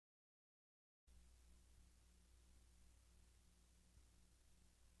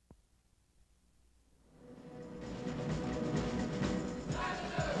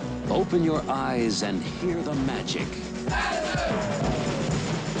Open your eyes and hear the magic.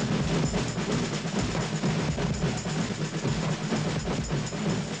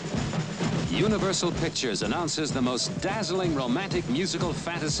 Universal Pictures announces the most dazzling romantic musical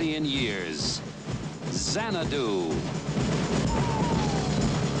fantasy in years, Xanadu.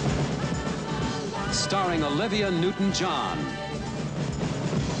 Starring Olivia Newton-John,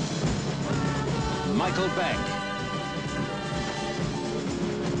 Michael Beck,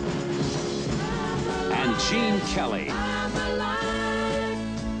 and Gene Kelly.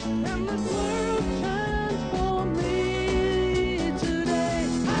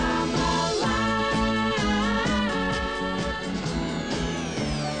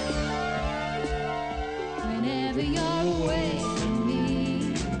 Whenever you're away from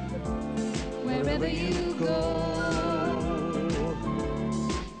me, wherever you go,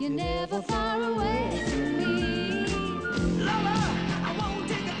 you're never far away from me. Lover, I won't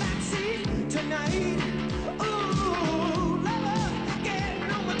take a backseat tonight. Ooh, lover, get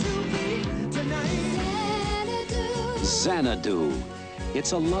over to me tonight. Xanadu.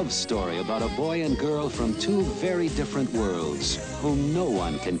 It's a love story about a boy and girl from two very different worlds whom no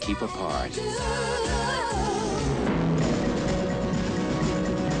one can keep apart.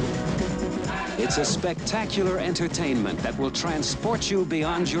 It's a spectacular entertainment that will transport you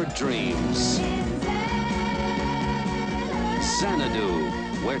beyond your dreams. Xanadu,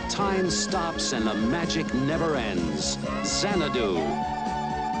 where time stops and the magic never ends. Xanadu.